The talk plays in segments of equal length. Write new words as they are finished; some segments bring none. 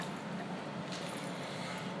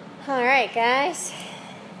All right, guys.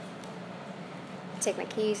 Take my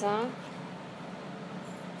keys off.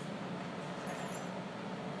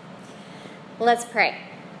 Let's pray.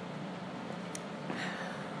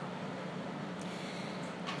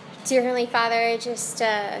 Dear Heavenly Father, I just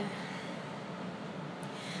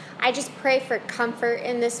pray for comfort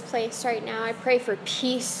in this place right now. I pray for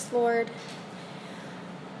peace, Lord.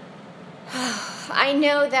 I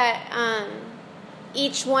know that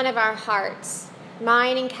each one of our hearts,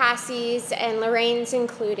 mine and Cassie's and Lorraine's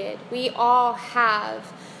included, we all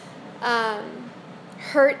have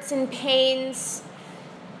hurts and pains,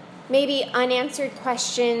 maybe unanswered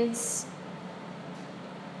questions.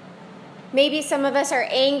 Maybe some of us are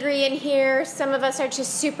angry in here. Some of us are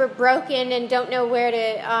just super broken and don't know where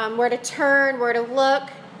to turn, where to look.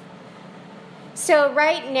 So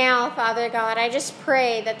right now, Father God, I just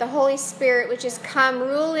pray that the Holy Spirit would just come,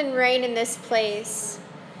 rule and reign in this place,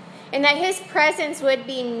 and that His presence would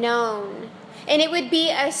be known, and it would be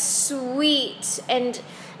a sweet and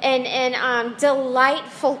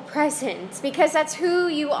delightful presence, because that's who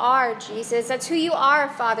you are, Jesus. That's who you are,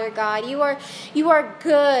 Father God. You are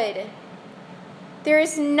good. There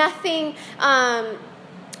is nothing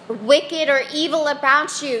wicked or evil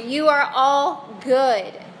about you. You are all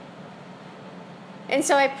good. And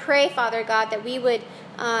so I pray, Father God, that we would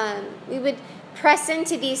press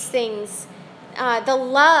into these things, the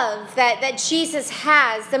love that Jesus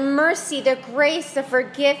has, the mercy, the grace, the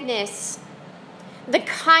forgiveness, the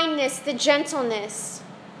kindness, the gentleness.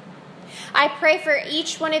 I pray for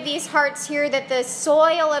each one of these hearts here that the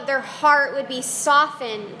soil of their heart would be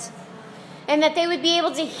softened, and that they would be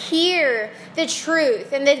able to hear the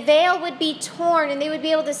truth, and the veil would be torn, and they would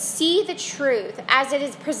be able to see the truth as it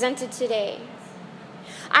is presented today.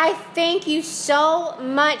 I thank you so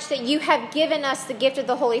much that you have given us the gift of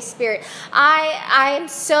the Holy Spirit. I am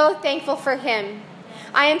so thankful for Him.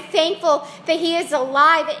 I am thankful that He is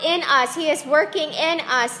alive in us. He is working in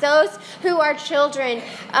us, those who are children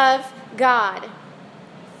of God.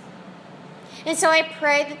 And so I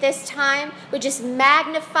pray that this time would just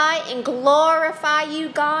magnify and glorify you,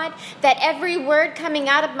 God, that every word coming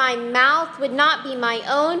out of my mouth would not be my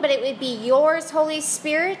own, but it would be yours, Holy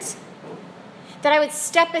Spirit. That I would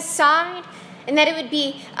step aside, and that it would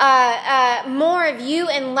be more of you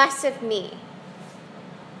and less of me.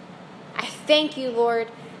 I thank you, Lord,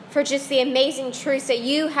 for just the amazing truths that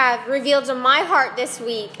you have revealed to my heart this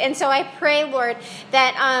week. And so I pray, Lord,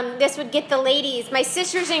 that this would get the ladies, my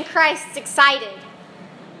sisters in Christ, excited.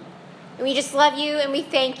 And we just love you and we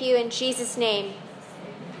thank you in Jesus' name.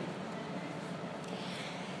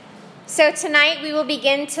 So tonight we will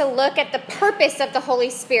begin to look at the purpose of the Holy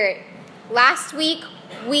Spirit. Last week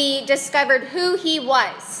we discovered who He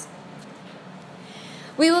was.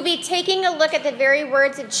 We will be taking a look at the very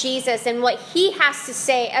words of Jesus and what He has to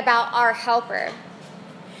say about our helper.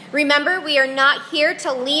 Remember, we are not here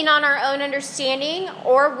to lean on our own understanding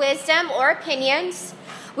or wisdom or opinions.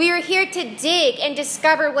 We are here to dig and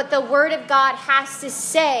discover what the Word of God has to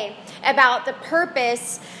say about the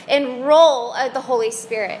purpose and role of the Holy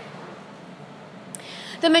Spirit.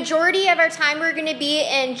 The majority of our time we're going to be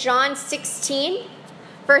in John 16,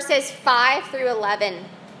 verses 5 through 11.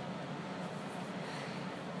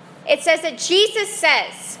 It says that Jesus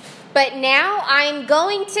says, "But now I am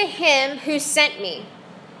going to Him who sent me.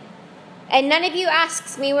 And none of you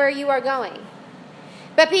asks me where you are going.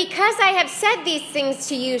 But because I have said these things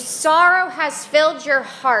to you, sorrow has filled your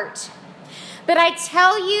heart. But I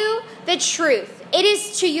tell you the truth, it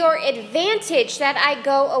is to your advantage that I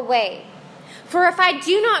go away. For if I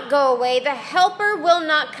do not go away, the Helper will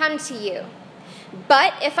not come to you.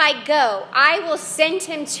 But if I go, I will send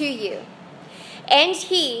Him to you. And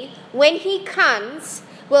He, when He comes,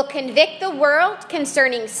 will convict the world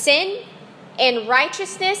concerning sin and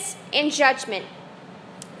righteousness and judgment.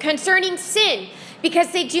 Concerning sin,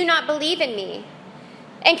 because they do not believe in me.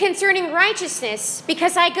 And concerning righteousness,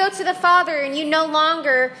 because I go to the Father and you no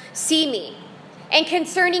longer see me. And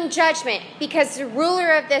concerning judgment, because the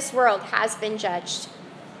ruler of this world has been judged."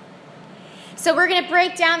 So we're going to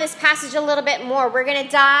break down this passage a little bit more. We're going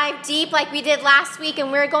to dive deep like we did last week,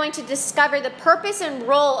 and we're going to discover the purpose and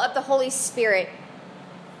role of the Holy Spirit.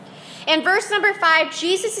 In verse number 5,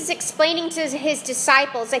 Jesus is explaining to His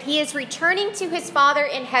disciples that He is returning to His Father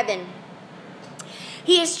in heaven.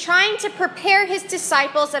 He is trying to prepare His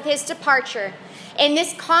disciples of His departure. And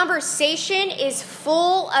this conversation is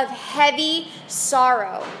full of heavy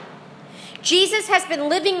sorrow. Jesus has been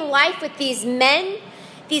living life with these men,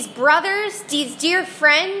 these brothers, these dear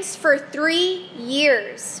friends for 3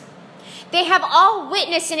 years. They have all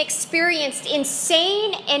witnessed and experienced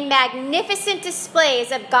insane and magnificent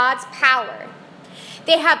displays of God's power.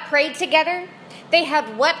 They have prayed together. They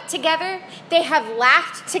have wept together. They have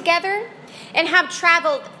laughed together and have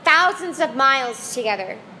traveled thousands of miles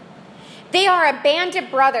together. They are a band of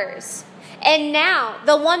brothers. And now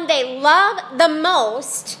the one they love the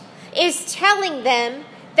most is telling them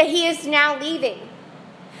that he is now leaving.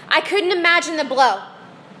 I couldn't imagine the blow.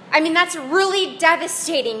 I mean, that's really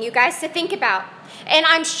devastating, you guys, to think about. And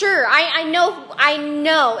I'm sure, I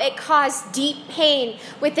know it caused deep pain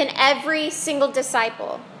within every single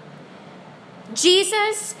disciple.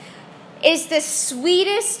 Jesus is the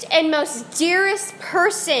sweetest and most dearest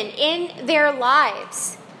person in their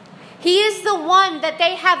lives. He is the one that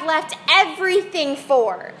they have left everything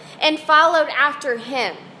for and followed after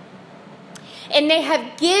him. And they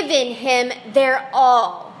have given him their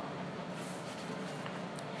all.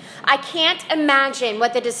 I can't imagine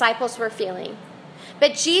what the disciples were feeling.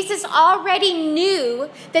 But Jesus already knew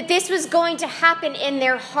that this was going to happen in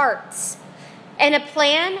their hearts. And a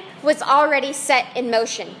plan was already set in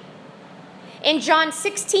motion. In John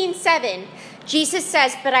 16:7, Jesus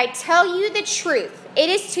says, "But I tell you the truth. It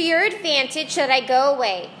is to your advantage that I go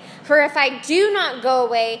away. For if I do not go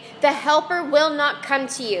away, the Helper will not come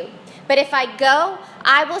to you. But if I go,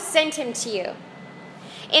 I will send him to you."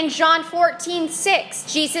 In John 14:6,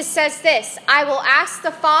 Jesus says this, "I will ask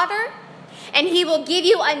the Father, and he will give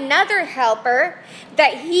you another helper,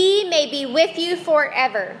 that he may be with you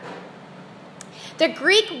forever." The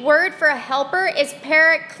Greek word for a helper is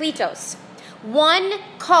parakletos, one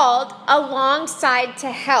called alongside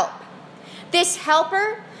to help. This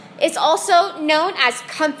helper is also known as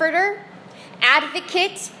comforter,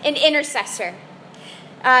 advocate, and intercessor.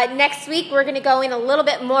 Next week, we're going to go in a little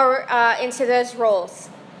bit more into those roles.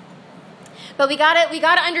 But we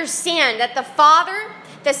gotta understand that the Father,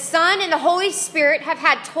 the Son, and the Holy Spirit have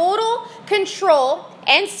had total control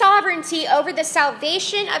and sovereignty over the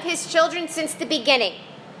salvation of his children since the beginning.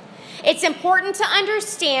 It's important to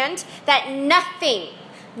understand that nothing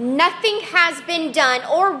has been done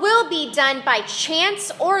or will be done by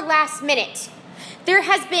chance or last minute. There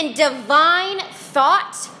has been divine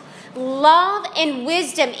thought, love, and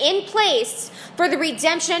wisdom in place for the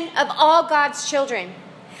redemption of all God's children.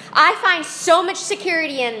 I find so much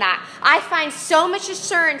security in that. I find so much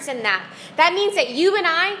assurance in that. That means that you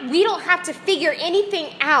and we don't have to figure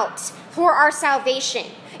anything out for our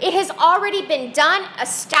salvation. It has already been done,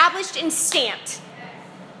 established, and stamped.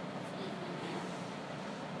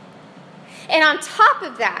 And on top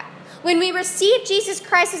of that, when we receive Jesus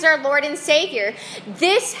Christ as our Lord and Savior,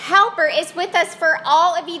 this helper is with us for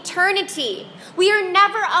all of eternity. We are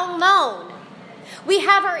never alone. We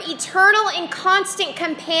have our eternal and constant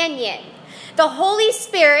companion. The Holy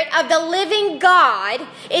Spirit of the living God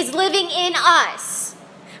is living in us.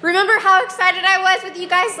 Remember how excited I was with you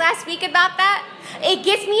guys last week about that? It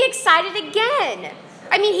gets me excited again.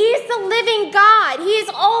 I mean, he is the living God. He is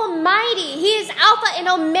almighty. He is Alpha and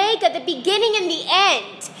Omega, the beginning and the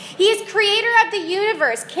end. He is creator of the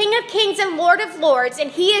universe, King of kings and Lord of lords,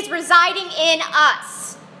 and he is residing in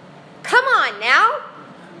us. Come on now.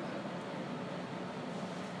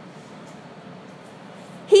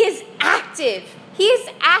 He is active. He is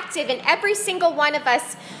active in every single one of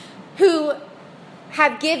us who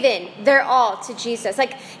have given their all to Jesus.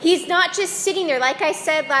 Like, he's not just sitting there, like I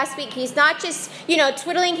said last week. He's not just,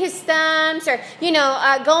 twiddling his thumbs or,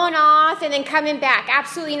 going off and then coming back.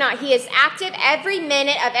 Absolutely not. He is active every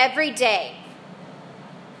minute of every day.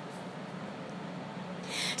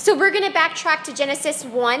 So we're going to backtrack to Genesis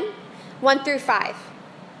 1 through 5.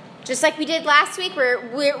 Just like we did last week,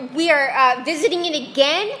 we are visiting it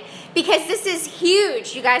again because this is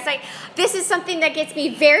huge, you guys. Like, this is something that gets me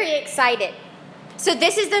very excited. So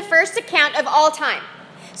this is the first account of all time.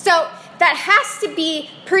 So that has to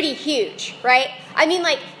be pretty huge, right? I mean,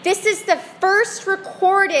 like, this is the first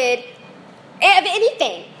recorded of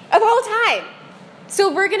anything of all time.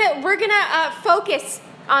 So we're gonna focus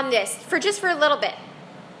on this for a little bit.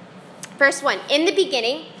 Verse 1, in the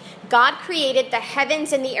beginning, God created the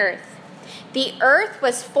heavens and the earth. The earth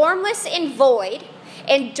was formless and void,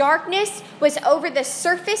 and darkness was over the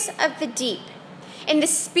surface of the deep. And the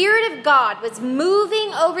Spirit of God was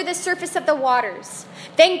moving over the surface of the waters.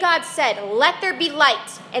 Then God said, "Let there be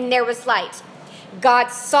light," and there was light. God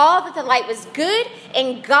saw that the light was good,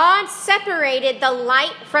 and God separated the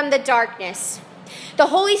light from the darkness. The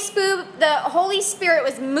Holy Spirit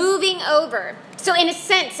was moving over. So in a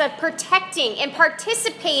sense of protecting and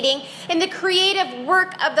participating in the creative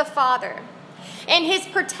work of the Father. And his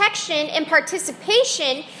protection and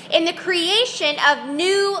participation in the creation of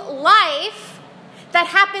new life that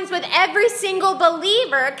happens with every single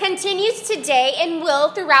believer continues today and will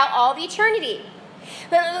throughout all of eternity.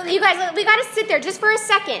 You guys, we got to sit there just for a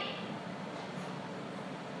second.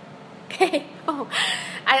 Okay. Oh,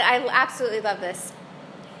 I absolutely love this.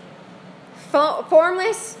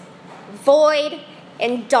 Formless, void,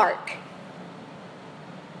 and dark.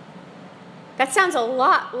 That sounds a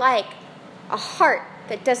lot like a heart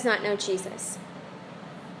that does not know Jesus.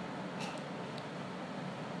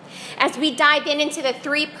 As we dive into the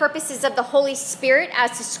three purposes of the Holy Spirit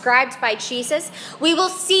as described by Jesus, we will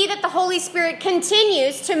see that the Holy Spirit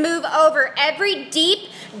continues to move over every deep,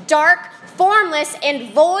 dark, formless,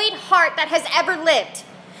 and void heart that has ever lived.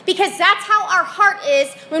 Because that's how our heart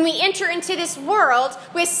is when we enter into this world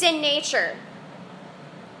with sin nature.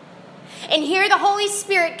 And here the Holy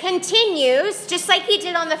Spirit continues, just like he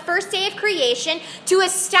did on the first day of creation, to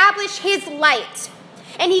establish his light.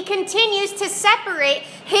 And he continues to separate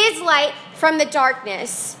his light from the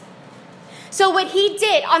darkness. So what he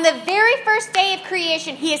did on the very first day of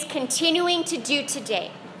creation, he is continuing to do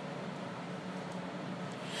today.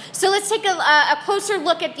 So let's take a closer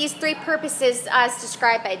look at these three purposes as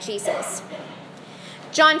described by Jesus.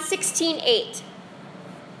 John 16:8.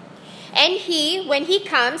 And he, when he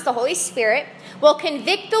comes, the Holy Spirit, will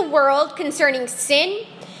convict the world concerning sin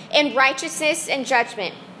and righteousness and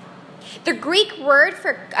judgment. The Greek word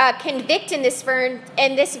for convict in this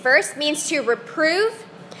verse means to reprove,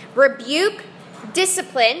 rebuke,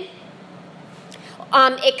 discipline,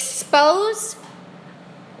 expose,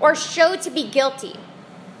 or show to be guilty.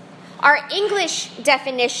 Our English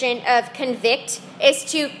definition of convict is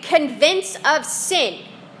to convince of sin,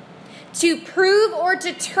 to prove or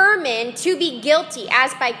determine to be guilty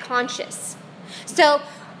as by conscience. So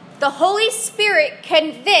the Holy Spirit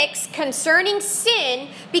convicts concerning sin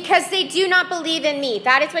because they do not believe in me.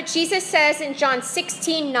 That is what Jesus says in John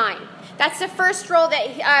 16:9. That's the first role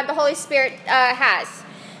that the Holy Spirit has.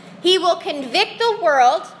 He will convict the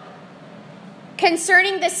world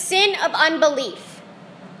concerning the sin of unbelief.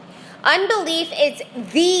 Unbelief is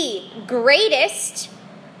the greatest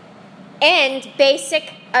and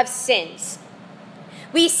basic of sins.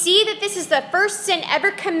 We see that this is the first sin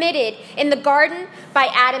ever committed in the garden by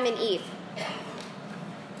Adam and Eve.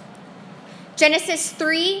 Genesis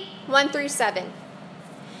 3:1-7.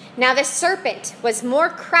 Now the serpent was more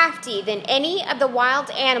crafty than any of the wild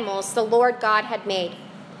animals the Lord God had made.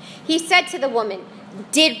 He said to the woman,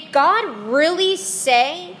 "Did God really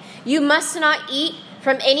say you must not eat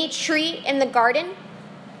from any tree in the garden?"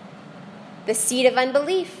 The seed of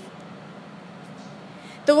unbelief.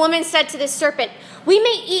 The woman said to the serpent, "We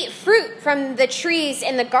may eat fruit from the trees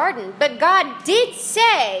in the garden, but God did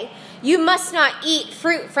say, you must not eat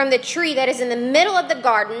fruit from the tree that is in the middle of the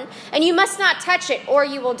garden, and you must not touch it, or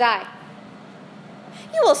you will die."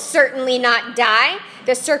 "You will certainly not die,"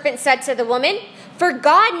 the serpent said to the woman, "for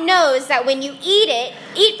God knows that when you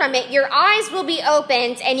eat from it, your eyes will be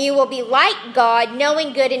opened, and you will be like God,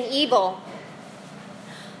 knowing good and evil."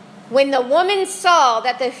 When the woman saw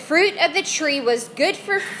that the fruit of the tree was good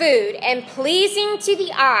for food and pleasing to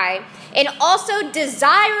the eye, and also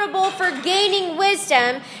desirable for gaining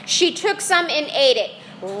wisdom, she took some and ate it.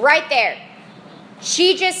 Right there.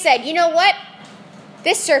 She just said, "You know what?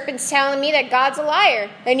 This serpent's telling me that God's a liar.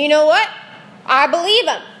 And you know what? I believe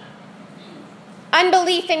him."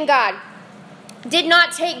 Unbelief in God. Did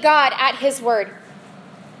not take God at his word.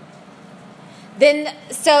 Then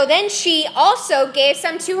she also gave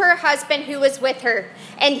some to her husband who was with her,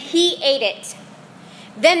 and he ate it.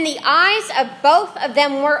 Then the eyes of both of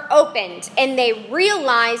them were opened, and they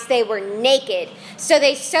realized they were naked. So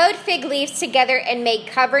they sewed fig leaves together and made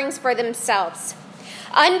coverings for themselves.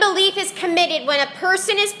 Unbelief is committed when a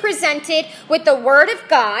person is presented with the word of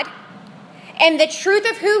God and the truth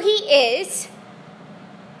of who he is,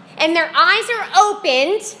 and their eyes are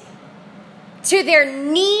opened to their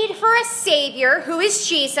need for a Savior, who is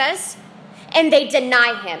Jesus, and they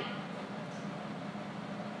deny him.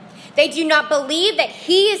 They do not believe that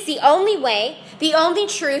he is the only way, the only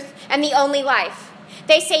truth, and the only life.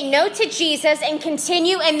 They say no to Jesus and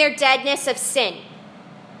continue in their deadness of sin.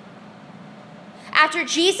 After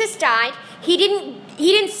Jesus died, he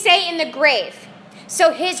didn't stay in the grave.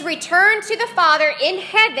 So his return to the Father in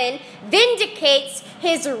heaven vindicates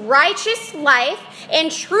his righteous life and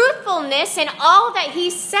truthfulness in all that he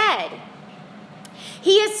said.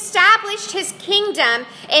 He established his kingdom,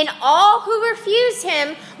 and all who refuse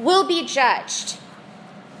him will be judged.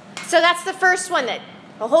 So that's the first one, that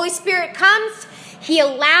the Holy Spirit comes, he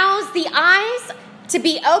allows the eyes to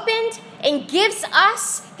be opened and gives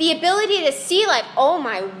us the ability to see, like, oh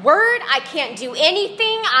my word, I can't do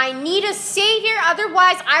anything. I need a Savior.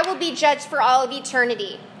 Otherwise, I will be judged for all of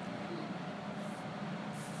eternity.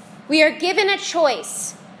 We are given a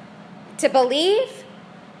choice to believe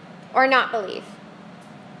or not believe?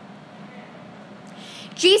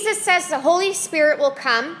 Jesus says the Holy Spirit will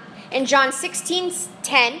come in John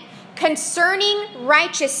 16:10 concerning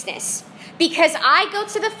righteousness, because I go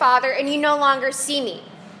to the Father and you no longer see me.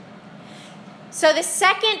 So the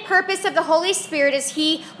second purpose of the Holy Spirit is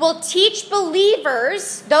he will teach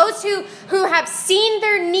believers, those who have seen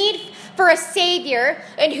their need for a Savior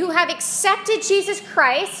and who have accepted Jesus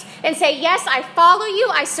Christ and say, yes, I follow you,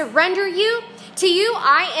 I surrender you to you,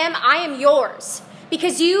 I am yours,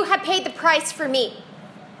 because you have paid the price for me.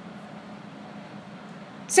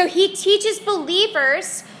 So he teaches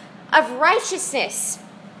believers of righteousness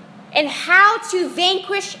and how to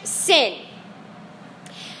vanquish sin.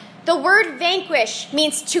 The word vanquish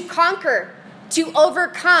means to conquer, to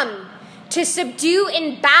overcome, to subdue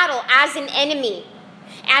in battle as an enemy.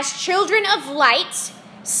 As children of light,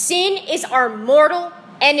 sin is our mortal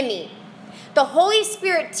enemy. The Holy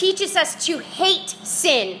Spirit teaches us to hate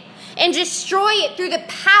sin and destroy it through the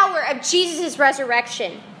power of Jesus'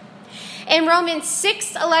 resurrection. In Romans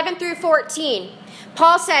 6:11 through 14,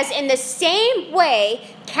 Paul says, in the same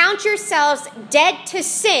way, count yourselves dead to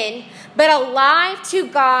sin, but alive to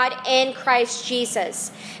God in Christ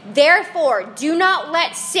Jesus. Therefore, do not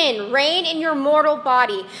let sin reign in your mortal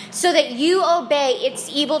body, so that you obey its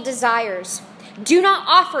evil desires. Do not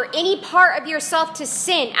offer any part of yourself to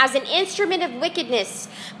sin as an instrument of wickedness,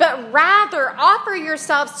 but rather offer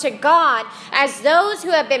yourselves to God as those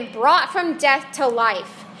who have been brought from death to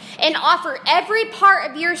life. And offer every part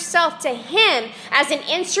of yourself to him as an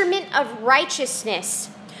instrument of righteousness.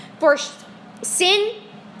 For sin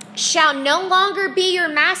shall no longer be your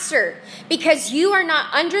master, because you are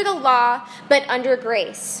not under the law, but under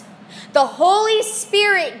grace. The Holy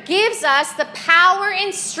Spirit gives us the power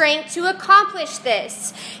and strength to accomplish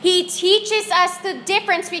this. He teaches us the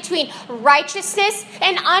difference between righteousness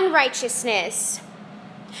and unrighteousness.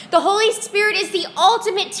 The Holy Spirit is the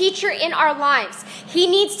ultimate teacher in our lives. He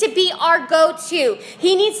needs to be our go-to.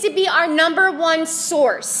 He needs to be our number one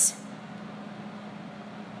source.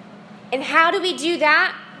 And how do we do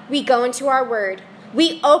that? We go into our Word.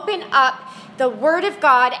 We open up the Word of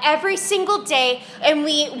God every single day, and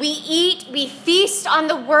we eat, we feast on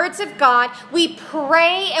the words of God. We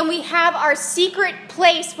pray, and we have our secret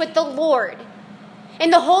place with the Lord.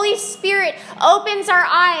 And the Holy Spirit opens our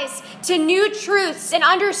eyes to new truths and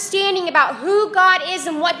understanding about who God is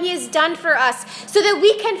and what he has done for us, so that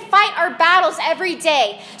we can fight our battles every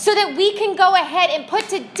day, so that we can go ahead and put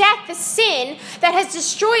to death the sin that has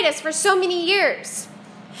destroyed us for so many years.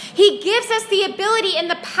 He gives us the ability and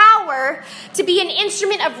the power to be an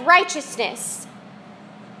instrument of righteousness.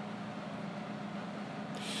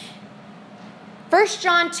 1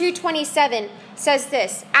 John 2:27 says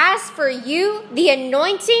this, "As for you, the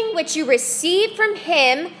anointing which you received from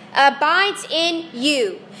him abides in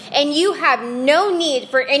you, and you have no need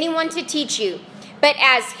for anyone to teach you. But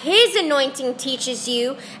as his anointing teaches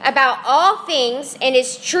you about all things, and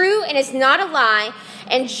is true and is not a lie,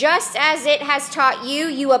 and just as it has taught you,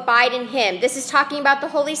 you abide in him." This is talking about the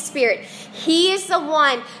Holy Spirit. He is the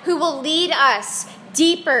one who will lead us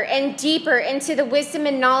deeper and deeper into the wisdom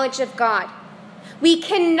and knowledge of God. We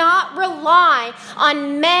cannot rely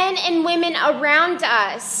on men and women around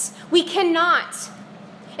us. We cannot.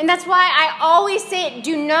 And that's why I always say,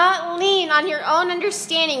 do not lean on your own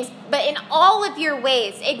understandings, but in all of your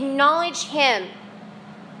ways, acknowledge him.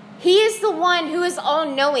 He is the one who is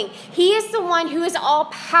all-knowing. He is the one who is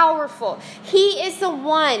all-powerful. He is the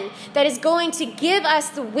one that is going to give us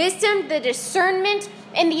the wisdom, the discernment,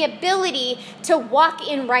 and the ability to walk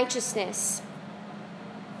in righteousness.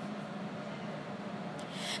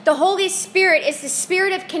 The Holy Spirit is the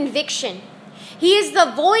spirit of conviction. He is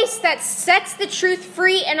the voice that sets the truth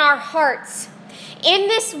free in our hearts. In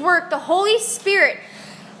this work, the Holy Spirit,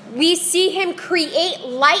 we see him create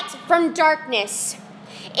light from darkness.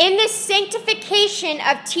 In this sanctification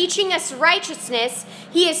of teaching us righteousness,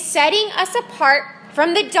 he is setting us apart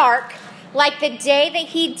from the dark, like the day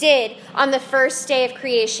that he did on the first day of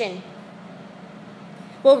creation.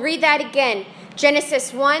 We'll read that again.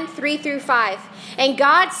 Genesis 1, 3 through 5. "And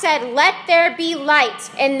God said, 'Let there be light,'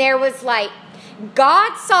 and there was light.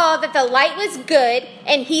 God saw that the light was good,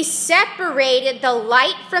 and he separated the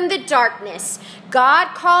light from the darkness.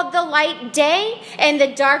 God called the light day, and the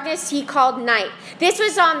darkness he called night." This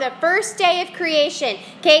was on the first day of creation.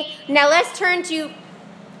 Okay, now let's turn to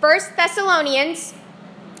 1 Thessalonians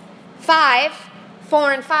 5,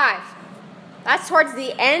 4 and 5. That's towards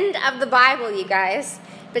the end of the Bible, you guys.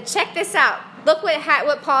 But check this out. Look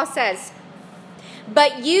what Paul says.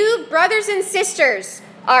 "But you, brothers and sisters,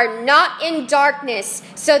 are not in darkness,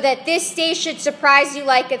 so that this day should surprise you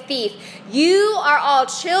like a thief. You are all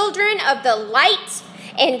children of the light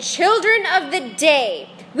and children of the day.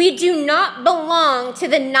 We do not belong to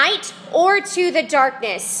the night or to the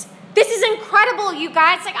darkness. This is incredible, you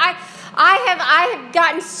guys. Like I have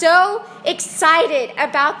gotten so excited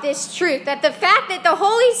about this truth, that the fact that the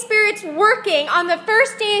Holy Spirit's working on the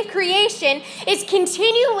first day of creation is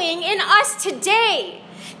continuing in us today.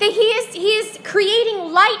 That he is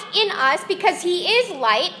creating light in us because he is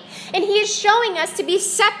light, and he is showing us to be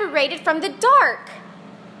separated from the dark.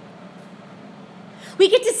 We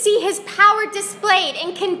get to see his power displayed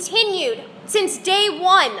and continued since day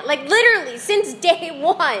one, like literally since day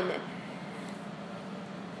one.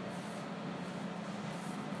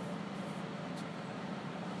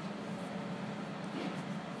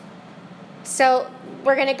 So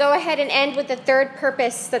we're going to go ahead and end with the third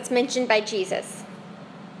purpose that's mentioned by Jesus.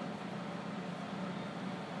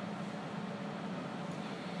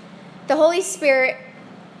 The Holy Spirit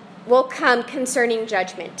will come concerning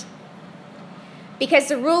judgment, because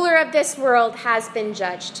the ruler of this world has been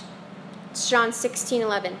judged. It's John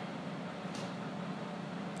 16:11.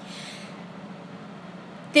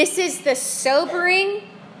 This is the sobering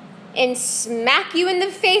and smack you in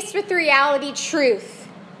the face with reality truth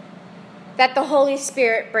that the Holy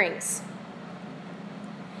Spirit brings.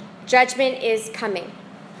 Judgment is coming.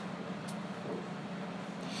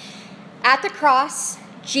 At the cross,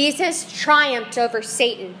 Jesus triumphed over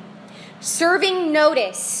Satan, serving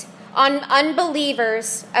notice on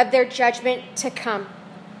unbelievers of their judgment to come.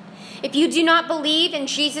 If you do not believe in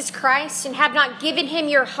Jesus Christ and have not given him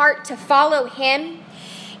your heart to follow him,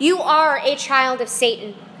 you are a child of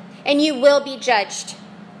Satan, and you will be judged.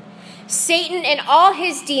 Satan and all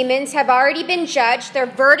his demons have already been judged. Their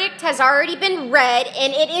verdict has already been read,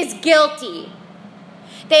 and it is guilty.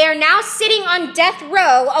 They are now sitting on death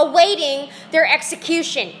row awaiting their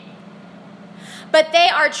execution. But they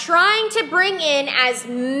are trying to bring in as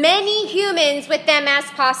many humans with them as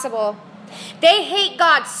possible. They hate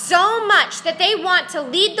God so much that they want to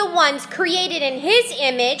lead the ones created in his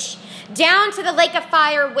image down to the lake of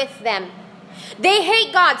fire with them. They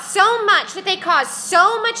hate God so much that they cause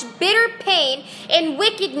so much bitter pain and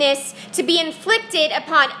wickedness to be inflicted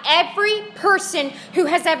upon every person who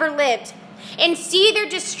has ever lived, and see their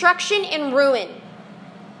destruction and ruin.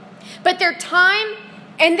 But their time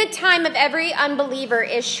and the time of every unbeliever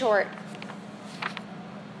is short.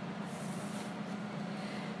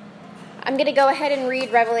 I'm going to go ahead and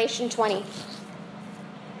read Revelation 20.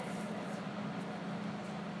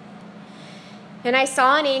 And I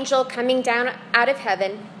saw an angel coming down out of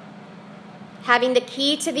heaven, having the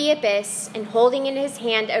key to the abyss and holding in his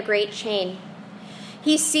hand a great chain.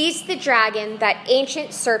 He seized the dragon, that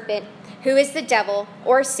ancient serpent, who is the devil,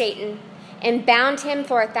 or Satan, and bound him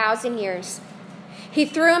for 1,000 years. He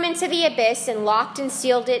threw him into the abyss and locked and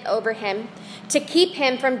sealed it over him, to keep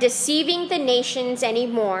him from deceiving the nations any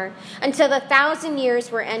more, until the 1,000 years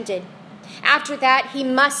were ended. After that, he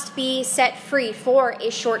must be set free for a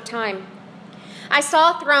short time. I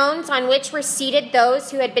saw thrones on which were seated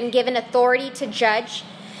those who had been given authority to judge,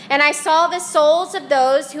 and I saw the souls of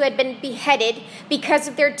those who had been beheaded because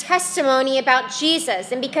of their testimony about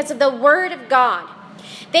Jesus and because of the word of God.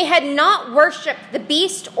 They had not worshipped the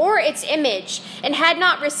beast or its image, and had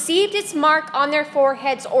not received its mark on their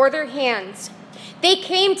foreheads or their hands. They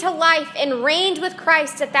came to life and reigned with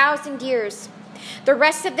Christ 1,000 years. The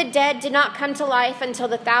rest of the dead did not come to life until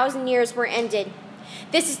the 1,000 years were ended.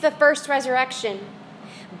 This is the first resurrection.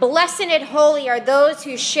 Blessed and holy are those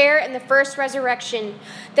who share in the first resurrection.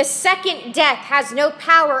 The second death has no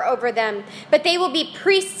power over them, but they will be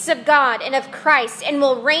priests of God and of Christ, and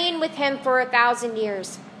will reign with him for 1,000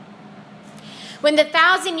 years. When the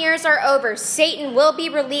 1,000 years are over, Satan will be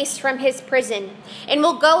released from his prison, and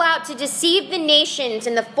will go out to deceive the nations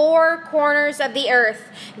in the four corners of the earth,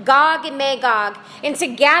 Gog and Magog, and to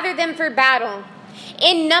gather them for battle.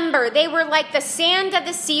 In number, they were like the sand of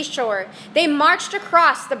the seashore. They marched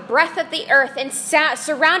across the breadth of the earth and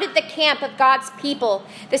surrounded the camp of God's people,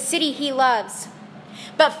 the city he loves.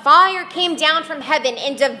 But fire came down from heaven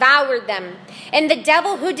and devoured them. And the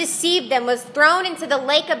devil who deceived them was thrown into the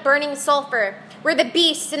lake of burning sulfur, where the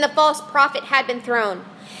beast and the false prophet had been thrown.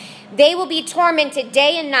 They will be tormented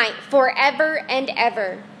day and night forever and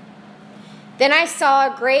ever. Then I saw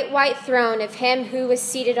a great white throne of him who was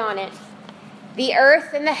seated on it. The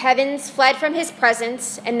earth and the heavens fled from his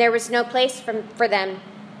presence, and there was no place for them.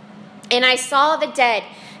 And I saw the dead,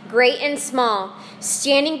 great and small,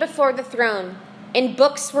 standing before the throne, and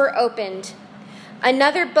books were opened.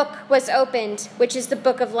 Another book was opened, which is the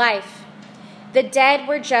book of life. The dead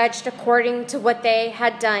were judged according to what they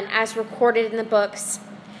had done, as recorded in the books.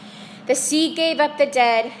 The sea gave up the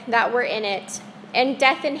dead that were in it, and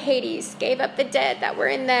death and Hades gave up the dead that were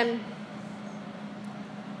in them.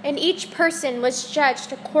 And each person was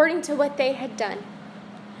judged according to what they had done.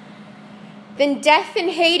 Then death and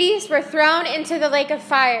Hades were thrown into the lake of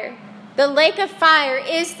fire. The lake of fire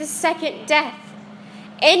is the second death.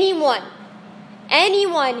 Anyone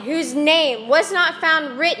whose name was not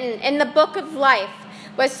found written in the book of life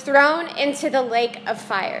was thrown into the lake of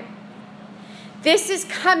fire. This is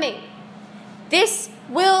coming. This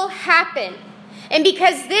will happen. And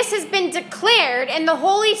because this has been declared and the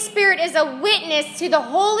Holy Spirit is a witness to the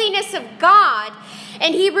holiness of God,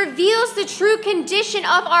 and he reveals the true condition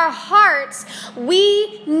of our hearts,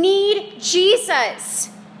 we need Jesus.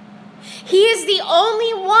 He is the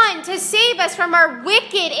only one to save us from our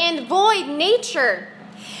wicked and void nature.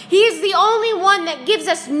 He is the only one that gives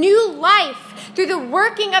us new life through the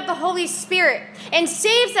working of the Holy Spirit and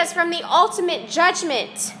saves us from the ultimate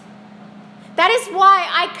judgment. That is why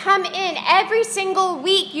I come in every single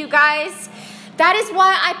week, you guys. That is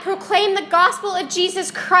why I proclaim the gospel of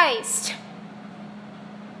Jesus Christ.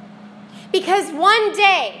 Because one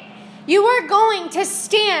day you are going to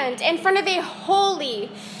stand in front of a holy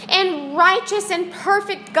and righteous and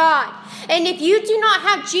perfect God. And if you do not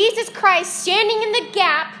have Jesus Christ standing in the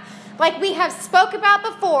gap, like we have spoke about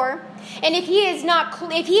before, and if he has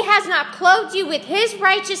not clothed you with his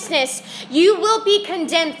righteousness, you will be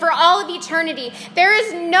condemned for all of eternity. There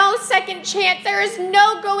is no second chance. There is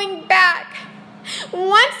no going back.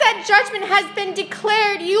 Once that judgment has been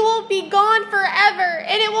declared, you will be gone forever,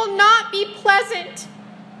 and it will not be pleasant.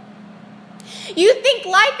 You think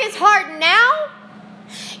life is hard now?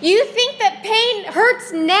 You think that pain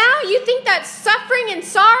hurts now? You think that suffering and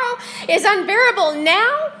sorrow is unbearable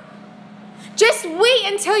now? Just wait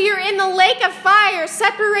until you're in the lake of fire,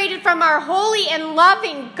 separated from our holy and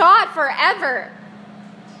loving God forever.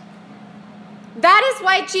 That is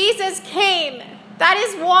why Jesus came. That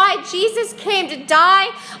is why Jesus came to die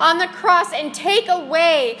on the cross and take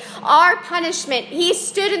away our punishment. He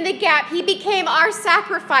stood in the gap. He became our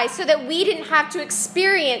sacrifice so that we didn't have to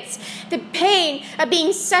experience the pain of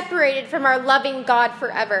being separated from our loving God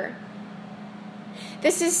forever.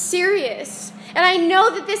 This is serious. And I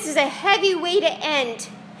know that this is a heavy way to end.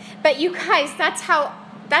 But you guys, that's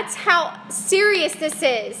how serious this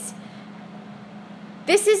is.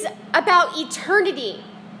 This is about eternity.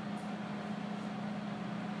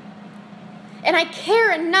 And I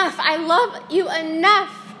care enough. I love you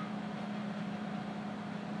enough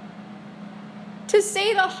to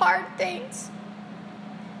say the hard things.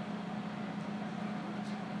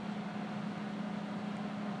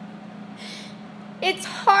 It's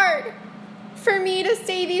hard for me to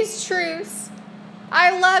say these truths.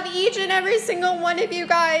 I love each and every single one of you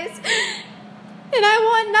guys. And I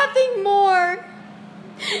want nothing more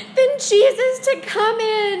than Jesus to come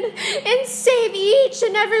in and save each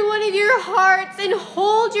and every one of your hearts and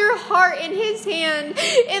hold your heart in his hand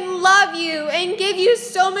and love you and give you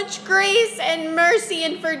so much grace and mercy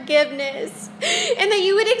and forgiveness. And that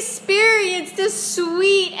you would experience the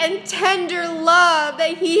sweet and tender love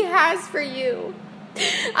that he has for you.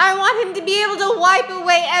 I want him to be able to wipe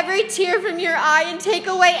away every tear from your eye and take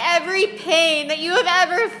away every pain that you have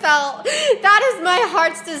ever felt. That is my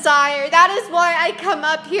heart's desire. That is why I come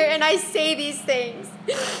up here and I say these things.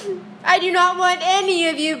 I do not want any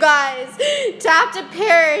of you guys to have to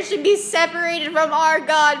perish and be separated from our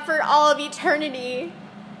God for all of eternity.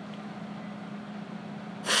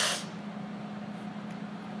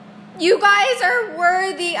 You guys are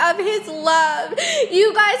worthy of his love.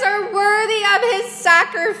 You guys are worthy of his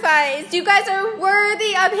sacrifice. You guys are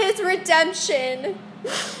worthy of his redemption.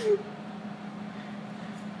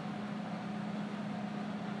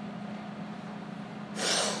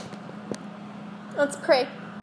 Let's pray.